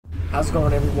How's it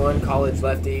going, everyone? College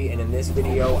Lefty, and in this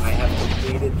video I have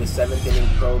completed the 7th inning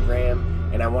program,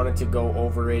 and I wanted to go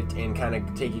over it and kind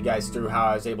of take you guys through how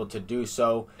I was able to do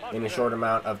so in a short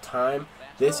amount of time.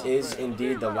 This is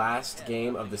indeed the last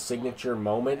game of the signature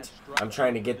moment. I'm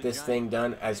trying to get this thing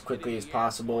done as quickly as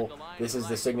possible. This is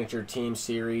the signature team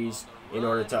series in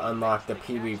order to unlock the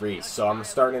Pee Wee Reese. So I'm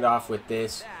starting it off with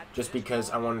this just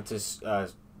because I wanted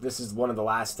to this is one of the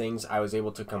last things I was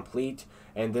able to complete,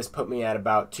 and this put me at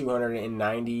about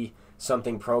 290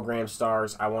 something program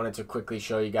stars. I wanted to quickly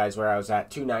show you guys where I was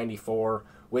at 294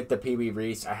 with the Pee Wee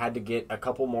Reese. I had to get a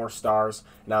couple more stars,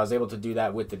 and I was able to do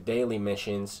that with the daily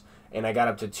missions, and I got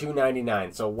up to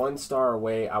 299, so 1 star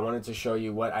away. I wanted to show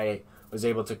you what I was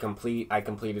able to complete. I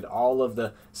completed all of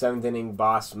the 7th inning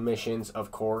boss missions, of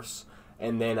course,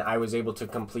 and then I was able to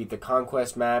complete the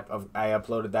Conquest map. I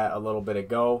uploaded that a little bit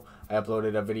ago. I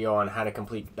uploaded a video on how to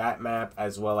complete that map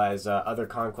as well as other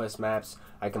Conquest maps.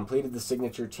 I completed the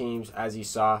signature teams, as you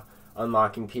saw,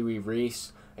 unlocking Pee Wee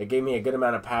Reese. It gave me a good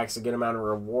amount of packs, a good amount of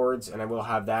rewards, and I will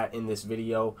have that in this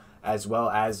video, as well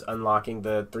as unlocking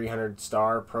the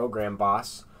 300-star program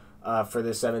boss for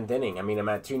the 7th inning. I mean, I'm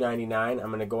at 299. I'm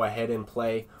going to go ahead and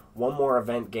play one more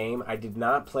event game. I did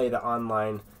not play the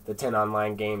 10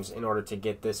 online games in order to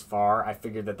get this far. I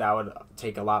figured that that would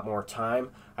take a lot more time.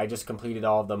 I just completed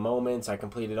all of the moments. I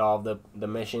completed all of the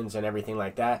missions and everything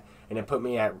like that, and it put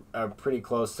me at pretty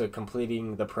close to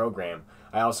completing the program.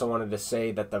 I also wanted to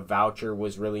say that the voucher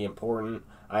was really important.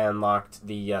 I unlocked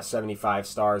the 75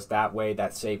 stars that way.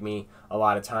 That saved me a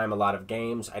lot of time, a lot of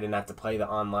games. I didn't have to play the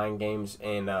online games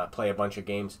and play a bunch of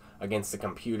games against the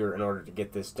computer in order to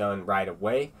get this done right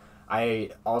away.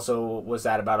 I also was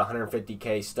at about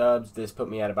 150k stubs. This put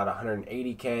me at about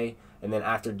 180k, and then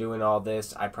after doing all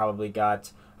this, I probably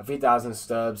got a few thousand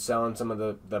stubs, selling some of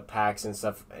the packs and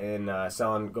stuff, and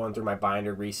going through my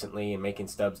binder recently and making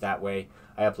stubs that way.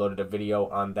 I uploaded a video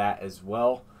on that as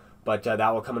well, but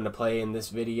that will come into play in this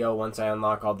video once I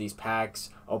unlock all these packs,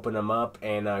 open them up,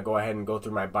 and go ahead and go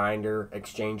through my binder,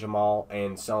 exchange them all,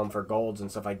 and sell them for golds and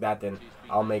stuff like that. Then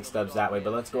I'll make stubs that way.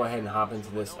 But let's go ahead and hop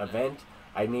into this event.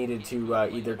 I needed to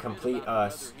either complete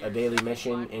a daily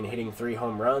mission in hitting 3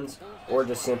 home runs, or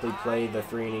just simply play the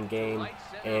 3-inning game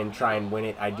and try and win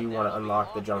it. I do want to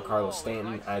unlock the Giancarlo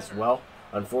Stanton as well.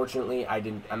 Unfortunately,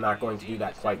 I'm not going to do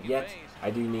that quite yet.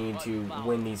 I do need to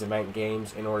win these event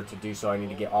games. In order to do so, I need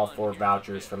to get all 4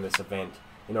 vouchers from this event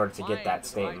in order to get that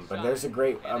Stanton. But there's a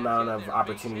great amount of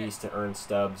opportunities to earn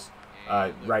stubs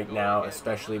right now,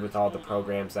 especially with all the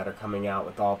programs that are coming out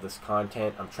with all this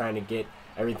content. I'm trying to get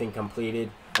everything completed.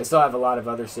 I still have a lot of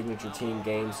other signature team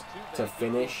games to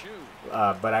finish,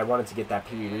 but I wanted to get that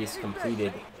Pee Wee Reese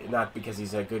completed, not because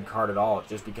he's a good card at all,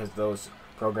 just because those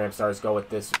program stars go with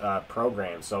this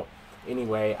program. So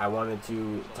anyway, I wanted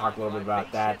to talk a little bit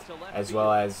about that, as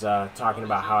well as talking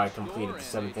about how I completed the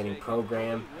 7th inning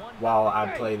program while I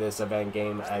play this event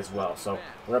game as well. So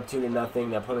we're up 2-0.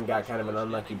 The opponent got kind of an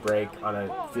unlucky break on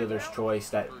a fielder's choice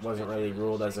that wasn't really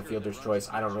ruled as a fielder's choice.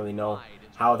 I don't really know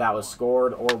how that was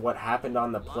scored or what happened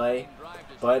on the play,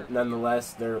 but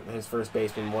nonetheless, his first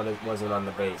baseman wasn't on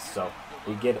the base. So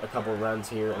we get a couple runs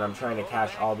here, and I'm trying to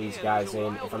cash all these guys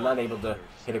in. If I'm not able to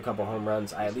hit a couple home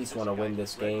runs, I at least want to win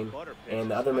this game.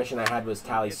 And the other mission I had was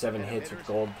tally 7 hits with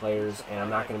gold players, and I'm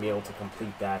not going to be able to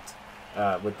complete that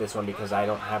with this one because I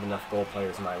don't have enough gold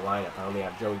players in my lineup. I only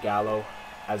have Joey Gallo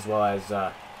as well as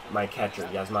my catcher,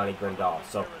 Yasmani Grandal.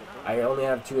 So I only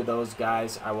have 2 of those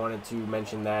guys. I wanted to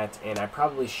mention that, and I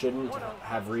probably shouldn't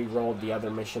have re-rolled the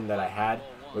other mission that I had,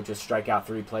 which was strike out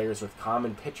 3 players with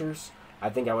common pitchers.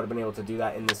 I think I would have been able to do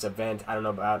that in this event. I don't know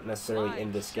about necessarily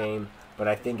in this game, but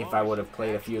I think if I would have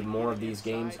played a few more of these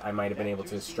games, I might have been able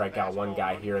to strike out 1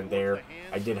 guy here and there.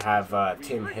 I did have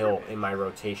Tim Hill in my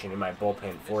rotation, in my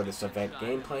bullpen for this event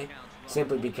gameplay,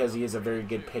 simply because he is a very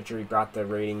good pitcher. He brought the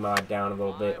rating mod down a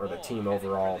little bit, or the team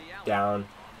overall down,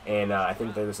 and I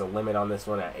think there's a limit on this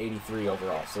one at 83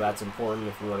 overall, so that's important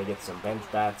if you want to get some bench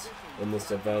bats in this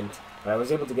event. But I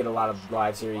was able to get a lot of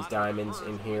live series diamonds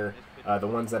in here. The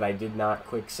ones that I did not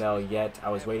quick sell yet, I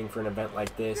was waiting for an event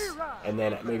like this, and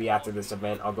then maybe after this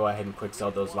event I'll go ahead and quick sell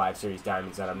those live series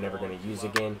diamonds that I'm never going to use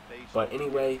again. But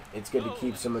anyway, it's good to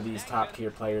keep some of these top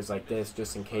tier players like this,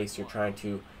 just in case you're trying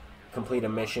to complete a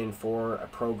mission for a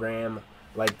program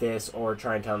like this, or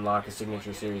trying to unlock a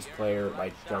signature series player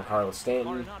like Giancarlo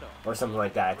Stanton or something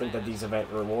like that. I think that these event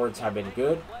rewards have been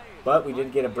good, but we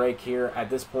did get a break here. At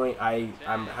this point, I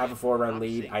have a 4-run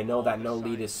lead. I know that no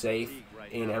lead is safe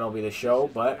in MLB The Show,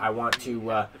 but I want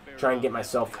to try and get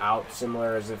myself out,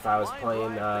 similar as if I was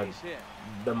playing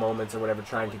the moments or whatever,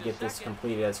 trying to get this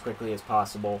completed as quickly as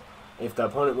possible. If the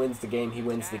opponent wins the game, he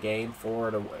wins the game.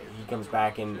 He comes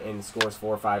back and scores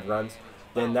 4 or 5 runs.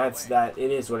 Then that's that.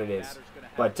 It is what it is.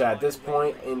 But at this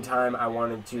point in time, I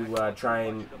wanted to try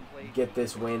and get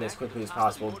this win as quickly as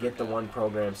possible. Get the 1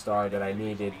 program star that I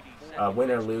needed.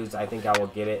 Win or lose, I think I will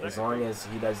get it. As long as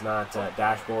he does not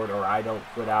dashboard or I don't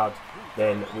quit out,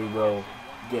 then we will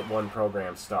get 1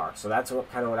 program star. So that's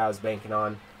kind of what I was banking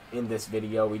on in this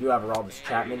video. We do have Aroldis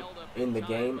Chapman in the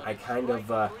game. I kind of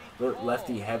went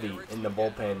lefty heavy in the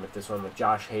bullpen with this one with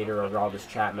Josh Hader, Aroldis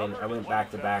Chapman. I went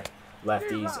back-to-back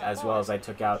lefties, as well as I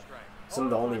took out some of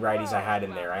the only righties I had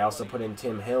in there. I also put in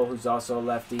Tim Hill, who's also a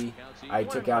lefty. I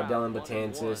took out Dylan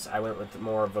Betances. I went with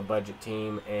more of a budget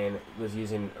team and was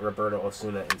using Roberto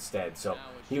Osuna instead. So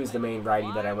he was the main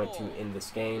righty that I went to in this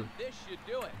game.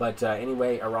 But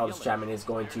anyway, Aroldis Chapman is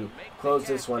going to close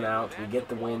this one out. We get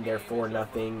the win there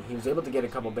 4-0. He was able to get a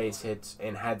couple base hits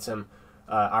and had some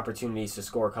opportunities to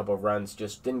score a couple of runs.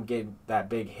 Just didn't get that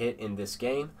big hit in this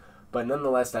game. But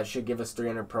nonetheless, that should give us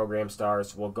 300 program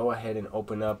stars. We'll go ahead and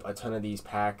open up a ton of these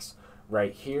packs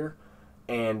right here.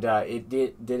 And it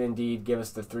did indeed give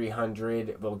us the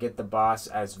 300. We'll get the boss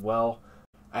as well.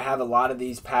 I have a lot of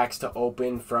these packs to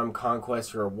open from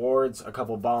Conquest rewards. A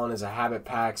couple Ballin' as a Habit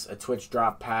packs, a Twitch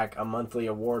drop pack, a monthly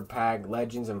award pack,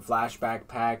 Legends and Flashback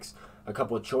packs, a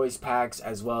couple choice packs,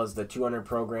 as well as the 200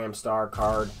 program star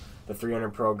card, the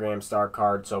 300 program star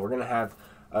card. So we're going to have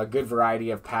a good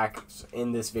variety of packs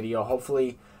in this video.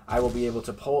 Hopefully I will be able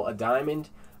to pull a diamond.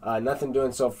 Nothing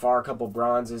doing so far, a couple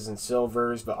bronzes and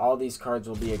silvers, but all these cards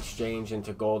will be exchanged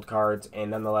into gold cards,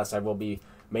 and nonetheless I will be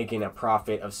making a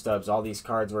profit of stubs. All these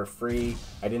cards were free.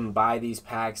 I didn't buy these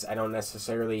packs. I don't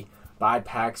necessarily buy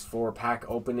packs for pack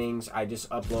openings. I just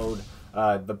upload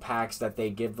the packs that they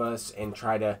give us and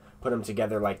try to put them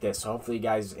together like this. So hopefully you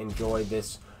guys enjoy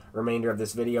this. Remainder of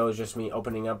this video is just me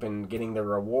opening up and getting the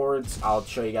rewards. I'll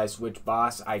show you guys which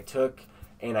boss I took,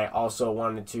 and I also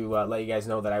wanted to let you guys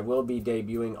know that I will be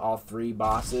debuting all 3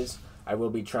 bosses. I will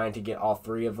be trying to get all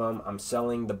 3 of them. I'm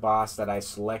selling the boss that I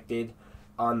selected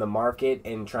on the market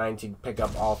and trying to pick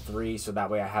up all 3, so that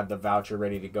way I have the voucher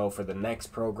ready to go for the next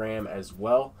program as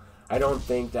well. I don't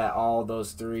think that all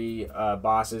those 3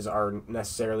 bosses are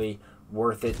necessarily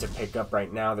worth it to pick up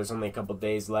right now. There's only a couple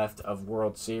days left of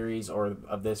World Series or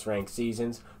of this ranked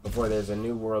seasons before there's a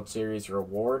new World Series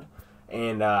reward,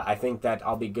 and I think that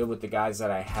I'll be good with the guys that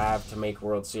I have to make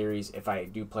World Series if I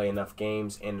do play enough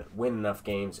games and win enough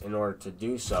games in order to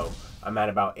do so. I'm at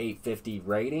about 850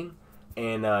 rating,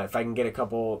 and if I can get a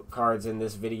couple cards in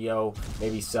this video,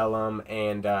 maybe sell them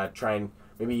and try and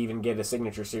maybe even get a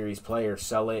Signature Series player,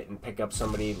 sell it, and pick up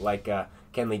somebody like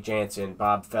Kenley Jansen,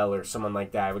 Bob Feller, someone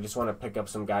like that. I would just want to pick up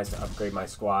some guys to upgrade my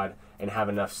squad and have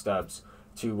enough stubs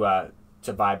to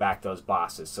buy back those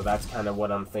bosses. So that's kind of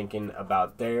what I'm thinking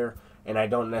about there. And I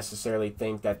don't necessarily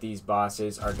think that these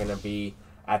bosses are going to be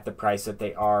at the price that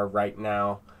they are right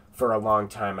now for a long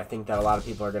time. I think that a lot of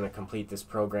people are going to complete this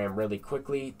program really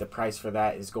quickly. The price for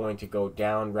that is going to go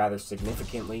down rather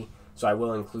significantly. So I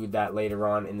will include that later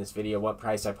on in this video, what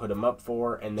price I put them up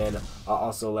for, and then I'll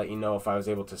also let you know if I was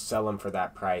able to sell them for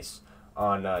that price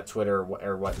on Twitter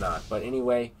or whatnot. But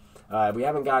anyway, we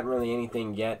haven't gotten really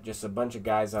anything yet, just a bunch of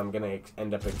guys I'm going to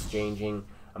end up exchanging.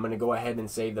 I'm going to go ahead and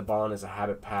save the Ballin' as a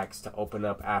Habit packs to open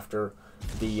up after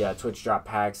the Twitch drop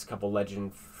packs, a couple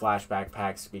Legend Flashback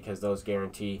packs, because those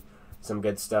guarantee some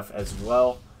good stuff as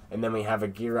well. And then we have a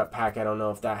Gear Up pack. I don't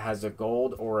know if that has a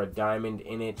gold or a diamond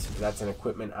in it. That's an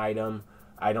equipment item.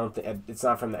 I don't think it's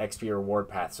not from the XP reward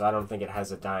path, so I don't think it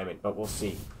has a diamond, but we'll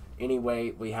see.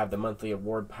 Anyway, we have the monthly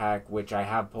award pack, which I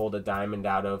have pulled a diamond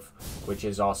out of, which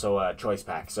is also a choice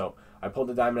pack. So I pulled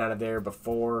a diamond out of there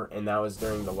before, and that was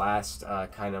during the last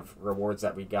kind of rewards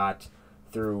that we got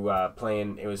through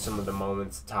playing. It was some of the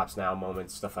moments, Tops Now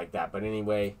moments, stuff like that. But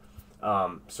anyway,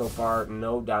 so far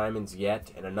no diamonds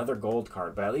yet, and another gold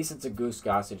card, but at least it's a Goose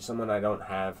Gossage, someone I don't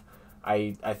have.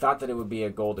 I thought that it would be a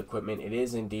gold equipment. It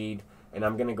is indeed, and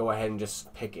I'm gonna go ahead and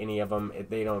just pick any of them.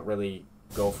 They don't really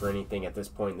go for anything at this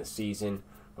point in the season,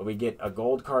 but we get a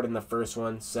gold card in the first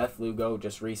one. Seth Lugo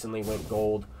just recently went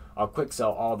gold. I'll quick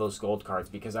sell all those gold cards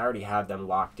because I already have them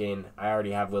locked in. I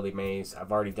already have Willie Mays.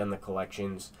 I've already done the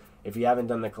collections. If you haven't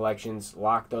done the collections,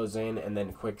 lock those in and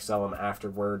then quick sell them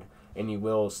afterward, and you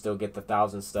will still get the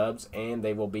 1,000 stubs, and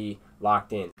they will be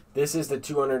locked in. This is the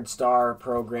 200 star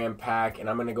program pack, and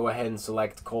I'm going to go ahead and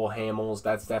select Cole Hamels.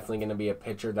 That's definitely going to be a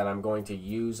pitcher that I'm going to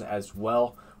use as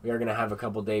well. We are going to have a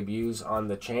couple debuts on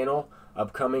the channel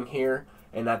upcoming here,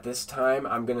 And at this time,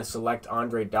 I'm going to select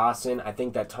Andre Dawson. I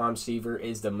think that Tom Seaver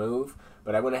is the move,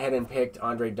 but I went ahead and picked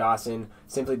Andre Dawson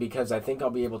simply because I think I'll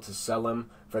be able to sell him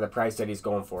for the price that he's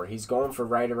going for. He's going for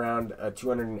right around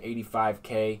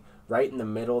 285K, right in the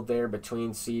middle there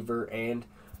between Seaver and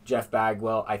Jeff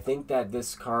Bagwell. I think that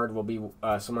this card will be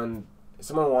someone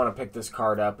will want to pick this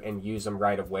card up and use him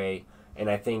right away. And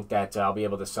I think that I'll be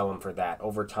able to sell him for that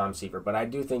over Tom Seaver. But I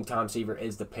do think Tom Seaver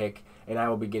is the pick, and I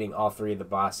will be getting all three of the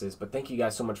bosses. But thank you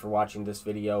guys so much for watching this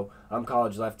video. I'm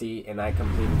College Lefty, and I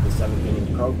completed the 7th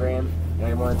inning program. And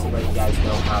I wanted to let you guys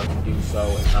know how to do so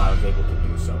and how I was able to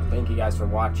do so. Thank you guys for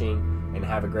watching, and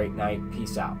have a great night.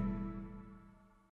 Peace out.